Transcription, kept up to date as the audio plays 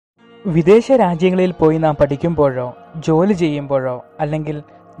വിദേശ രാജ്യങ്ങളിൽ പോയി നാം പഠിക്കുമ്പോഴോ ജോലി ചെയ്യുമ്പോഴോ അല്ലെങ്കിൽ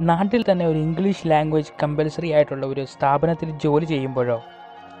നാട്ടിൽ തന്നെ ഒരു ഇംഗ്ലീഷ് ലാംഗ്വേജ് കമ്പൽസറി ആയിട്ടുള്ള ഒരു സ്ഥാപനത്തിൽ ജോലി ചെയ്യുമ്പോഴോ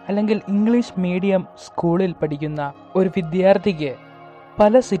അല്ലെങ്കിൽ ഇംഗ്ലീഷ് മീഡിയം സ്കൂളിൽ പഠിക്കുന്ന ഒരു വിദ്യാർത്ഥിക്ക്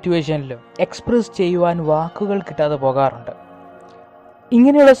പല സിറ്റുവേഷനിലും എക്സ്പ്രസ് ചെയ്യുവാൻ വാക്കുകൾ കിട്ടാതെ പോകാറുണ്ട്.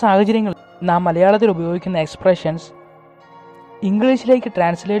 ഇങ്ങനെയുള്ള സാഹചര്യങ്ങൾ നാം മലയാളത്തിൽ ഉപയോഗിക്കുന്ന എക്സ്പ്രഷൻസ് ഇംഗ്ലീഷിലേക്ക്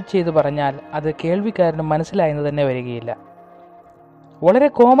ട്രാൻസ്ലേറ്റ് ചെയ്ത് പറഞ്ഞാൽ അത് കേൾവിക്കാരന് മനസ്സിലായെന്ന് തന്നെ വരികയില്ല. വളരെ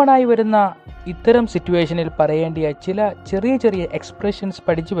കോമണായി വരുന്ന ഇത്തരം സിറ്റുവേഷനിൽ പറയേണ്ടിയ ചില ചെറിയ ചെറിയ എക്സ്പ്രഷൻസ്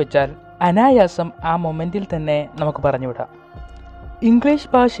പഠിച്ചു വെച്ചാൽ അനായാസം ആ മൊമെൻറ്റിൽ തന്നെ നമുക്ക് പറഞ്ഞുവിടാം.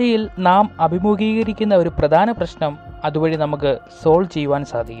 ഇംഗ്ലീഷ് ഭാഷയിൽ നാം അഭിമുഖീകരിക്കുന്ന ഒരു പ്രധാന പ്രശ്നം അതുവഴി നമുക്ക് സോൾവ് ചെയ്യുവാൻ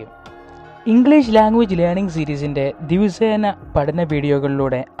സാധിക്കും. ഇംഗ്ലീഷ് ലാംഗ്വേജ് ലേണിംഗ് സീരീസിൻ്റെ ദിവസേന പഠന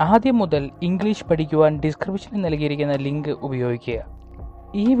വീഡിയോകളിലൂടെ ആദ്യം മുതൽ ഇംഗ്ലീഷ് പഠിക്കുവാൻ ഡിസ്ക്രിപ്ഷനിൽ നൽകിയിരിക്കുന്ന ലിങ്ക് ഉപയോഗിക്കുക.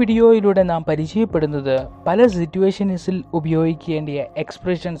 ഈ വീഡിയോയിലൂടെ നാം പരിചയപ്പെടുന്നത് പല സിറ്റുവേഷൻസിൽ ഉപയോഗിക്കേണ്ടിയ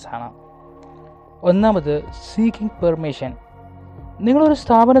എക്സ്പ്രഷൻസ് ആണ്. ഒന്നാമത്, സീക്കിംഗ് പെർമിഷൻ. നിങ്ങളൊരു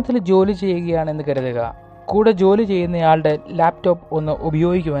സ്ഥാപനത്തിൽ ജോലി ചെയ്യുകയാണെന്ന് കരുതുക. കൂടെ ജോലി ചെയ്യുന്നയാളുടെ ലാപ്ടോപ്പ് ഒന്ന്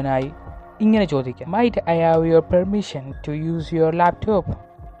ഉപയോഗിക്കുവാനായി ഇങ്ങനെ ചോദിക്കാം: might I have your permission to use your laptop?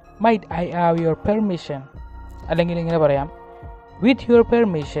 Might I have your permission? അല്ലെങ്കിൽ ഇങ്ങനെ പറയാം: with your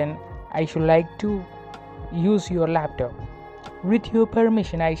permission I should like to use your laptop. With your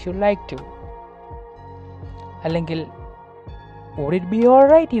permission, I should like to. അല്ലെങ്കിൽ would it be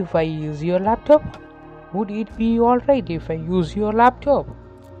alright if I use your laptop? Would it be alright if I use your laptop?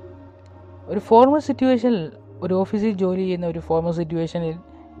 ഒരു formal സിറ്റുവേഷനിൽ, ഒരു ഓഫീസിൽ ജോലി ചെയ്യുന്ന ഒരു formal സിറ്റുവേഷനിൽ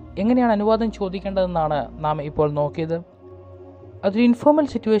എങ്ങനെയാണ് അനുവാദം ചോദിക്കേണ്ടതെന്നാണ് നാം ഇപ്പോൾ നോക്കിയത്. അതൊരു ഇൻഫോർമൽ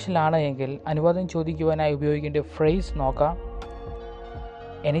സിറ്റുവേഷനിലാണ് എങ്കിൽ അനുവാദം ചോദിക്കുവാനായി ഉപയോഗിക്കേണ്ട ഫ്രേസ് നോക്കാം.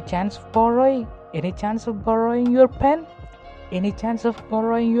 Any chance of borrowing? Any chance of borrowing your pen? Any chance of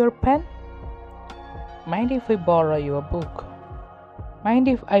borrowing your pen? Mind if I borrow your book? Mind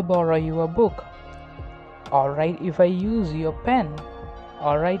if I borrow your book? Alright if I use your pen?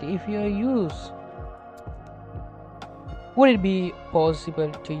 Alright if you use. Would it be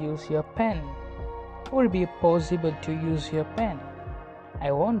possible to use your pen? Would it be possible to use your pen?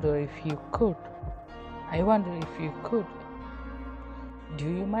 I wonder if you could. I wonder if you could. Do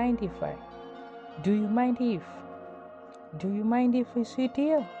you mind if I? Do you mind if? Do you mind if I sit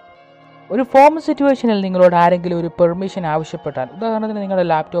here? ഒരു formal സിറ്റുവേഷനിൽ നിങ്ങളോട് ആരെങ്കിലും ഒരു permission ആവശ്യപ്പെട്ടാൽ, ഉദാഹരണത്തിന് നിങ്ങളുടെ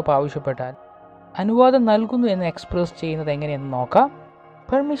laptop ആവശ്യപ്പെട്ടാൽ, അനുവാദം നൽകുന്നു എന്ന് എക്സ്പ്രസ് ചെയ്യുന്നത് എങ്ങനെയെന്ന് നോക്കാം.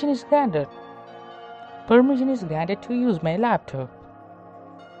 Permission is granted. Permission is granted to use my laptop.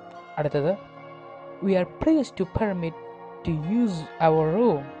 അടുത്തത്, V R pleased to permit to use our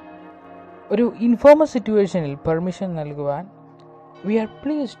room. ഒരു ഇൻഫോർമൽ സിറ്റുവേഷനിൽ പെർമിഷൻ നൽകുവാൻ V R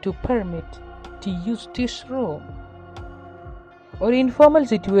pleased to permit to use this room. ഒരു informal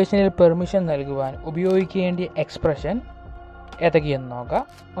സിറ്റുവേഷനിൽ permission നൽകുവാൻ ഉപയോഗിക്കേണ്ട expression ഏതൊക്കെയെന്ന് നോക്കാം.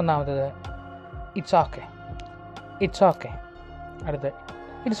 ഒന്നാമത്തത്, ഇറ്റ്സ് ഓക്കെ. It's okay. അടുത്തത്,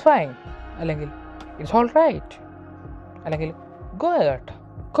 ഇറ്റ്സ് ഫൈൻ, അല്ലെങ്കിൽ ഇറ്റ്സ് ഓൾ റൈറ്റ്, അല്ലെങ്കിൽ ഗോ ഹെഡ്,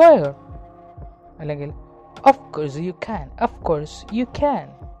 ഗോ ഹെഡ്, അല്ലെങ്കിൽ of course you can, of course you can,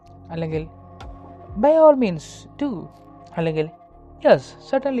 അല്ലെങ്കിൽ ബൈ ഓൾ മീൻസ് ഡു, അല്ലെങ്കിൽ yes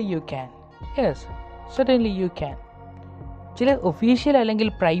certainly you can, yes certainly you can. ചില official അല്ലെങ്കിൽ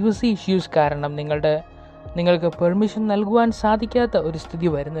privacy issues കാരണം നിങ്ങൾക്ക് permission നൽകുവാൻ സാധിക്കാത്ത ഒരു സ്ഥിതി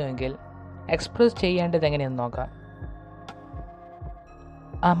വരുന്നുവെങ്കിൽ എക്സ്പ്രസ് ചെയ്യേണ്ടത് എങ്ങനെയെന്ന് നോക്കാം.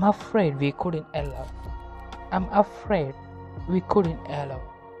 I'm afraid we couldn't allow. I'm afraid we couldn't allow.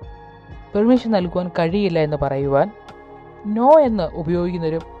 Permission നൽകുവാൻ കഴിയില്ല എന്ന് പറയുവാൻ നോ എന്ന്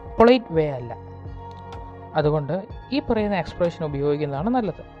ഉപയോഗിക്കുന്നൊരു പൊളൈറ്റ് വേ അല്ല. അതുകൊണ്ട് ഈ പറയുന്ന എക്സ്പ്രഷൻ ഉപയോഗിക്കുന്നതാണ്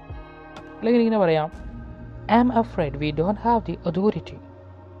നല്ലത്. അല്ലെങ്കിൽ ഇങ്ങനെ പറയാം: I'm afraid we don't have the authority.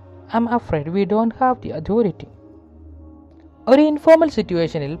 I'm afraid we don't have the authority. ഒരു ഇൻഫോർമൽ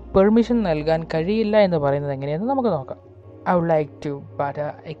സിറ്റുവേഷനിൽ പെർമിഷൻ നൽകാൻ കഴിയില്ല എന്ന് പറയുന്നത് എങ്ങനെയെന്ന് നമുക്ക് നോക്കാം. I would like to, but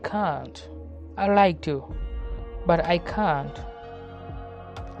I can't. I would like to, but I can't.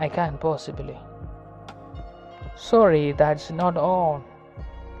 I can't possibly. Sorry, that's not on.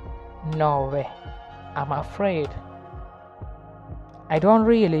 No way. I'm afraid. I don't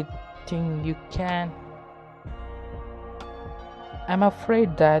really think you can. I'm afraid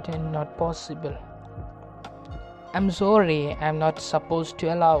that is not possible. I'm sorry, I'm not supposed to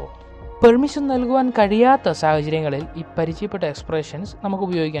allow. Permission നൽകുവാൻ കഴിയാത്ത സാഹചര്യങ്ങളിൽ ഈ പരിചയപ്പെട്ട expressions നമുക്ക്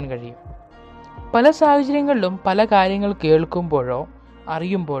ഉപയോഗിക്കാൻ കഴിയും. പല സാഹചര്യങ്ങളിലും പല കാര്യങ്ങൾ കേൾക്കുമ്പോഴോ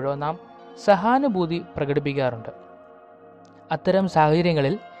അറിയുമ്പോഴോ നാം സഹാനുഭൂതി പ്രകടിപ്പിക്കാറുണ്ട്. അത്തരം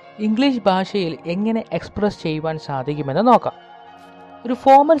സാഹചര്യങ്ങളിൽ ഇംഗ്ലീഷ് ഭാഷയിൽ എങ്ങനെ എക്സ്പ്രസ് ചെയ്യുവാൻ സാധിക്കുമെന്ന് നോക്കാം. ഒരു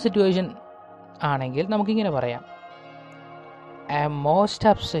ഫോർമൽ സിറ്റുവേഷൻ ആണെങ്കിൽ നമുക്കിങ്ങനെ പറയാം: I am most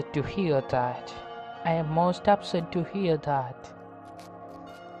upset to hear that. I am most upset to hear that.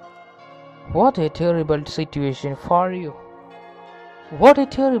 What a terrible situation for you. What a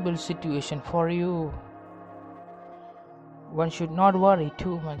terrible situation for you. One should not worry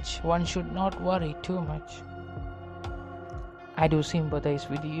too much. One should not worry too much. I do sympathize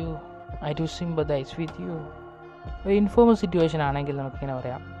with you. I do sympathize with you. ഒരു informal situation ആണെങ്കിൽ നമുക്കിങ്ങനെ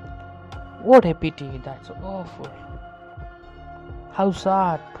പറയാം, what a pity, that's awful. How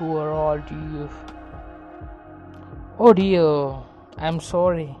sad, poor old you. Oh dear, I'm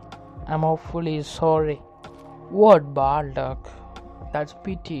sorry. I'm awfully sorry. What bad luck. That's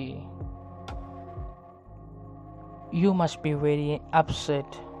pity. You must be very upset.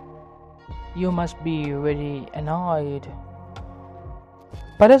 You must be very annoyed.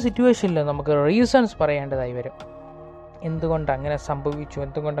 പല സിറ്റുവേഷനിലും നമുക്ക് reasons പറയേണ്ടതായി വരും. എന്തുകൊണ്ട് അങ്ങനെ സംഭവിച്ചു,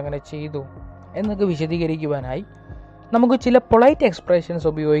 എന്തുകൊണ്ട് അങ്ങനെ ചെയ്തു എന്നൊക്കെ വിശദീകരിക്കുവാനായി നമുക്ക് ചില പൊളൈറ്റ് എക്സ്പ്രഷൻസ്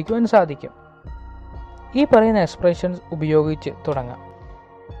ഉപയോഗിക്കുവാൻ സാധിക്കും. ഈ പറയുന്ന എക്സ്പ്രഷൻസ് ഉപയോഗിച്ച് തുടങ്ങാം.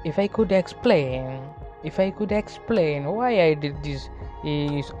 If I could explain why I did this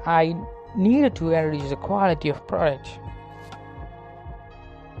is I needed to enrich the quality of product.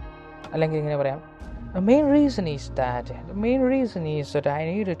 അല്ലെങ്കിൽ ഇങ്ങനെ പറയാം, the main reason is that I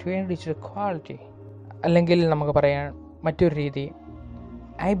needed to enrich the quality. അല്ലെങ്കിൽ നമുക്ക് പറയാം മറ്റൊരു രീതി,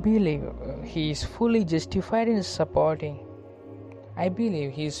 I believe he is fully justified in supporting.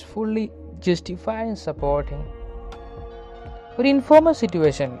 ഒരു informal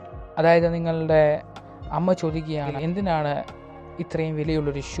situation, അതായത് നിങ്ങളുടെ അമ്മ ചോദിക്കുകയാണ് എന്തിനാണ് ഇത്രയും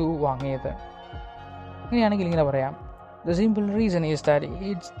വിലയുള്ളൊരു ഷൂ വാങ്ങിയത്. ഇങ്ങനെയാണെങ്കിൽ ഇങ്ങനെ പറയാം, the simple reason is that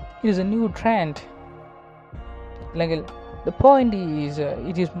it is a new trend. അല്ലെങ്കിൽ the point is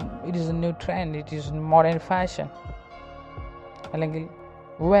it is a new trend, it is modern fashion. അല്ലെങ്കിൽ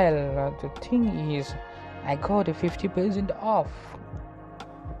well, the thing is I got a 50% off.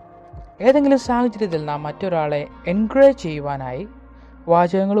 ഏതെങ്കിലും സാഹചര്യത്തിൽ നാം മറ്റൊരാളെ എൻകറേജ് ചെയ്യുവാനായി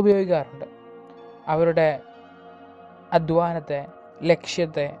വാചകങ്ങൾ ഉപയോഗിക്കാറുണ്ട്. അവരുടെ അധ്വാനത്തെ,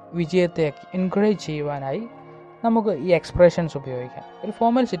 ലക്ഷ്യത്തെ, വിജയത്തെ എൻകറേജ് ചെയ്യുവാനായി നമുക്ക് ഈ എക്സ്പ്രഷൻസ് ഉപയോഗിക്കാം. ഒരു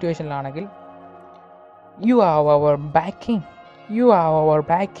formal സിറ്റുവേഷനിലാണെങ്കിൽ You are our backing. You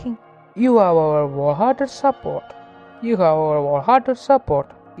are our wholehearted support.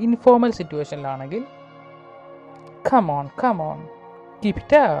 Informal situationലാണെങ്കിൽ come on, keep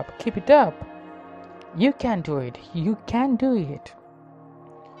it up. You can do it.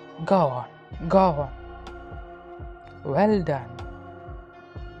 Go on. Well done.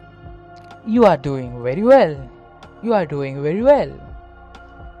 You are doing very well.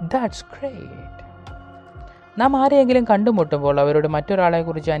 That's great. നാം ആരെയെങ്കിലും കണ്ടുമുട്ടുമ്പോൾ അവരോട്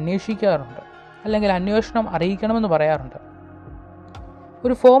മറ്റൊരാളെക്കുറിച്ച് അന്വേഷിക്കാറുണ്ട്, അല്ലെങ്കിൽ അന്വേഷണം അറിയിക്കണമെന്ന് പറയാറുണ്ട്.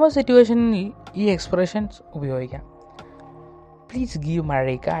 ഒരു formal സിറ്റുവേഷനിൽ ഈ എക്സ്പ്രഷൻസ് ഉപയോഗിക്കാം. Please give my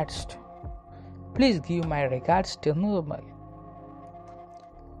regards എന്ന് പറഞ്ഞാൽ,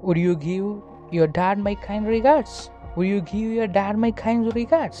 Would you give your dad my kind regards?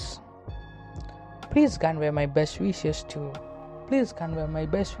 Please convey my best wishes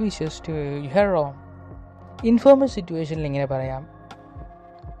to hero. Informal സിറ്റുവേഷനിൽ ഇങ്ങനെ പറയാം,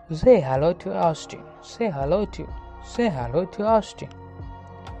 Say hello to Austin.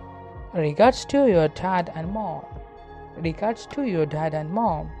 Regards to your dad and mom.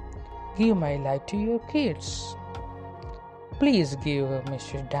 Give my light to your kids. Please give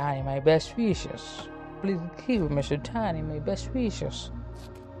Mr. Danny my best wishes.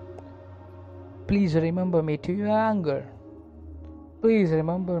 Please remember me to your uncle.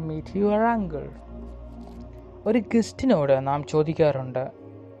 ഒരു ഗസ്റ്റിനോട് നാം ചോദിക്കാറുണ്ട്,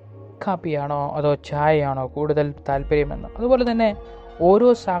 കാപ്പിയാണോ അതോ ചായയാണോ കൂടുതൽ താല്പര്യമെന്ന്. അതുപോലെ തന്നെ ഓരോ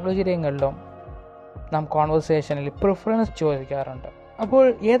സാഹചര്യങ്ങളിലും നാം കോൺവെർസേഷനിൽ പ്രിഫറൻസ് ചോദിക്കാറുണ്ട്. അപ്പോൾ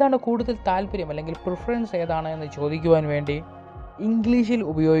ഏതാണ് കൂടുതൽ താല്പര്യം അല്ലെങ്കിൽ പ്രിഫറൻസ് ഏതാണ് എന്ന് ചോദിക്കുവാൻ വേണ്ടി ഇംഗ്ലീഷിൽ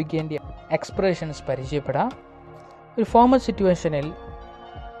ഉപയോഗിക്കേണ്ട എക്സ്പ്രഷൻസ് പരിചയപ്പെടാം. ഒരു ഫോർമൽ സിറ്റുവേഷനിൽ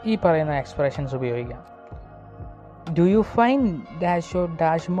ഈ പറയുന്ന എക്സ്പ്രഷൻസ് ഉപയോഗിക്കാം. Do you find dash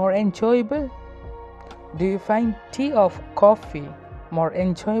more enjoyable? Do you find tea or coffee more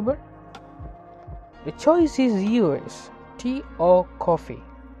enjoyable? The choice is yours, tea or coffee.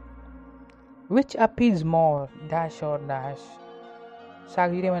 Which appeals more, dash or dash?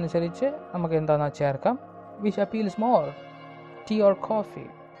 സാഹചര്യം അനുസരിച്ച് നമുക്ക് എന്താണെന്ന് ചേർക്കാം. Which appeals more, tea or coffee?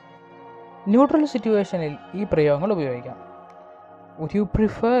 Neutral സിറ്റുവേഷനിൽ ഈ പ്രയോഗങ്ങൾ ഉപയോഗിക്കാം. Would you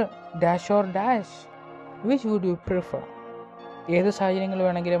prefer dash or dash? Which would you prefer? ഏത് സാഹചര്യങ്ങൾ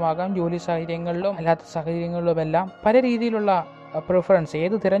വേണമെങ്കിലും ആകാം. ജോലി സാഹചര്യങ്ങളിലും അല്ലാത്ത സാഹചര്യങ്ങളിലുമെല്ലാം പല രീതിയിലുള്ള പ്രിഫറൻസ്,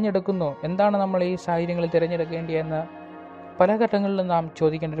 ഏത് തിരഞ്ഞെടുക്കുന്നു, എന്താണ് നമ്മൾ ഈ സാഹചര്യങ്ങളിൽ തിരഞ്ഞെടുക്കേണ്ടതെന്ന് പല ഘട്ടങ്ങളിലും നാം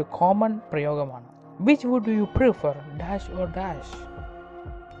ചോദിക്കേണ്ട ഒരു കോമൺ പ്രയോഗമാണ്. Which would you prefer, dash or dash?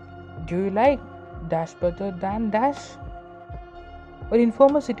 Do you like dash better than dash? ഒരു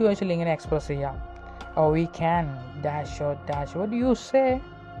ഇൻഫോർമൽ സിറ്റുവേഷനിൽ ഇങ്ങനെ എക്സ്പ്രസ് ചെയ്യാം. ഓ we can dash or dash, what do you say?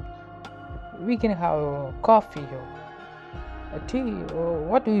 We can have coffee or tea,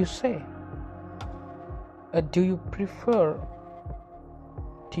 what do you say? Do you prefer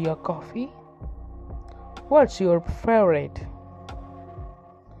tea or coffee? What's your favourite?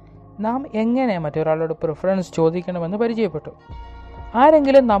 നാം എങ്ങനെ മറ്റൊരാളോട് preference ചോദിക്കണമെന്ന് പരിചയപ്പെട്ടു.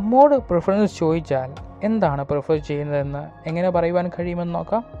 ആരെങ്കിലും നമ്മോട് പ്രിഫറൻസ് ചോദിച്ചാൽ എന്താണ് പ്രിഫർ ചെയ്യുന്നതെന്ന് എങ്ങനെ പറയുവാൻ കഴിയുമെന്ന്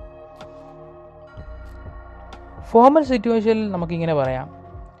നോക്കാം. ഫോർമൽ സിറ്റുവേഷനിൽ നമുക്കിങ്ങനെ പറയാം,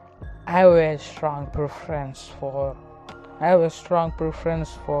 I have a strong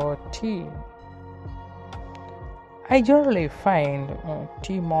preference for tea. I generally find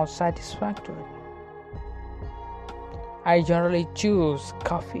tea more satisfactory. I generally choose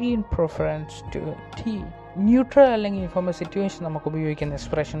coffee in preference to tea. Neutral അല്ലെങ്കിൽ ഇൻഫോർമൽ സിറ്റുവേഷൻ നമുക്ക് ഉപയോഗിക്കുന്ന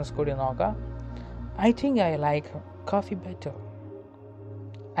എക്സ്പ്രഷൻസ് കൂടി നോക്കാം. I think I like coffee better.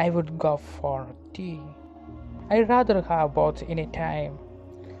 I would go for tea. I'd rather have both any time.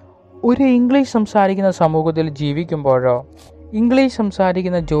 ഒരു English സംസാരിക്കുന്ന സമൂഹത്തിൽ ജീവിക്കുമ്പോഴോ English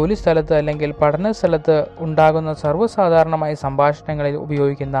സംസാരിക്കുന്ന ജോലി സ്ഥലത്ത് അല്ലെങ്കിൽ പഠന സ്ഥലത്ത് ഉണ്ടാകുന്ന സർവ്വസാധാരണമായ സംഭാഷണങ്ങളിൽ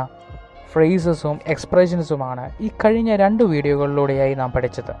ഉപയോഗിക്കുന്ന ഫ്രേസസും എക്സ്പ്രഷൻസുമാണ് ഈ കഴിഞ്ഞ 2 വീഡിയോകളിലൂടെയായി നാം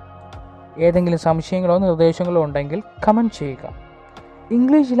പഠിച്ചത്. ഏതെങ്കിലും സംശയങ്ങളോ നിർദ്ദേശങ്ങളോ ഉണ്ടെങ്കിൽ കമൻറ്റ് ചെയ്യുക.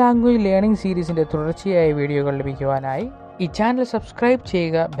 ഇംഗ്ലീഷ് ലാംഗ്വേജ് ലേണിംഗ് സീരീസിൻ്റെ തുടർച്ചയായ വീഡിയോകൾ ലഭിക്കുവാനായി ഈ ചാനൽ സബ്സ്ക്രൈബ്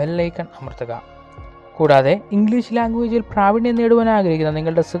ചെയ്യുക, ബെല്ലൈക്കൺ അമർത്തുക. കൂടാതെ ഇംഗ്ലീഷ് ലാംഗ്വേജിൽ പ്രാവീണ്യം നേടുവാൻ ആഗ്രഹിക്കുന്ന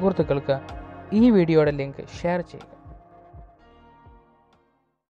നിങ്ങളുടെ സുഹൃത്തുക്കൾക്ക് ഈ വീഡിയോയുടെ ലിങ്ക് ഷെയർ ചെയ്യുക.